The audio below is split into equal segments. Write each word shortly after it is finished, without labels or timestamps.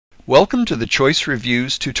Welcome to the Choice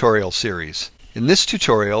Reviews tutorial series. In this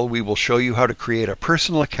tutorial, we will show you how to create a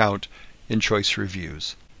personal account in Choice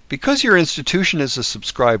Reviews. Because your institution is a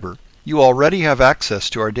subscriber, you already have access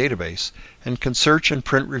to our database and can search and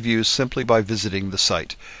print reviews simply by visiting the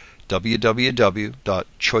site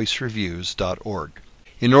www.choicereviews.org.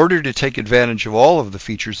 In order to take advantage of all of the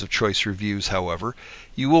features of Choice Reviews, however,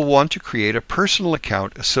 you will want to create a personal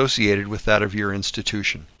account associated with that of your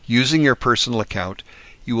institution. Using your personal account,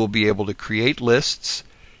 you will be able to create lists,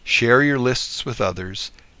 share your lists with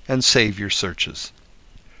others, and save your searches.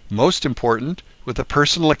 Most important, with a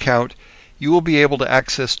personal account, you will be able to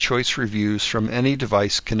access Choice Reviews from any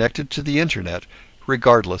device connected to the Internet,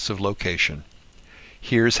 regardless of location.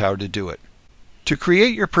 Here's how to do it. To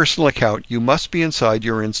create your personal account, you must be inside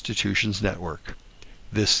your institution's network.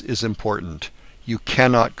 This is important. You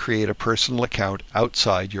cannot create a personal account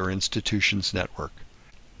outside your institution's network.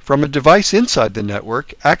 From a device inside the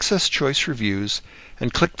network, access Choice Reviews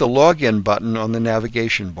and click the Login button on the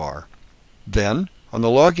navigation bar. Then, on the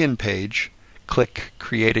Login page, click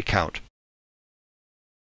Create Account.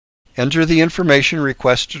 Enter the information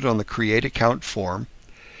requested on the Create Account form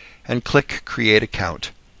and click Create Account.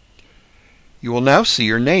 You will now see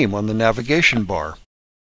your name on the navigation bar.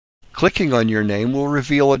 Clicking on your name will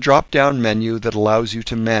reveal a drop-down menu that allows you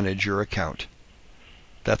to manage your account.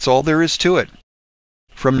 That's all there is to it.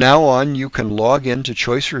 From now on, you can log in to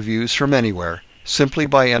Choice Reviews from anywhere, simply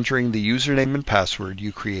by entering the username and password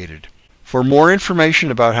you created. For more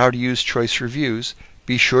information about how to use Choice Reviews,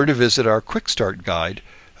 be sure to visit our Quick Start Guide,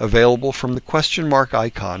 available from the question mark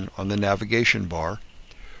icon on the navigation bar,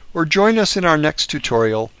 or join us in our next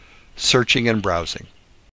tutorial, Searching and Browsing.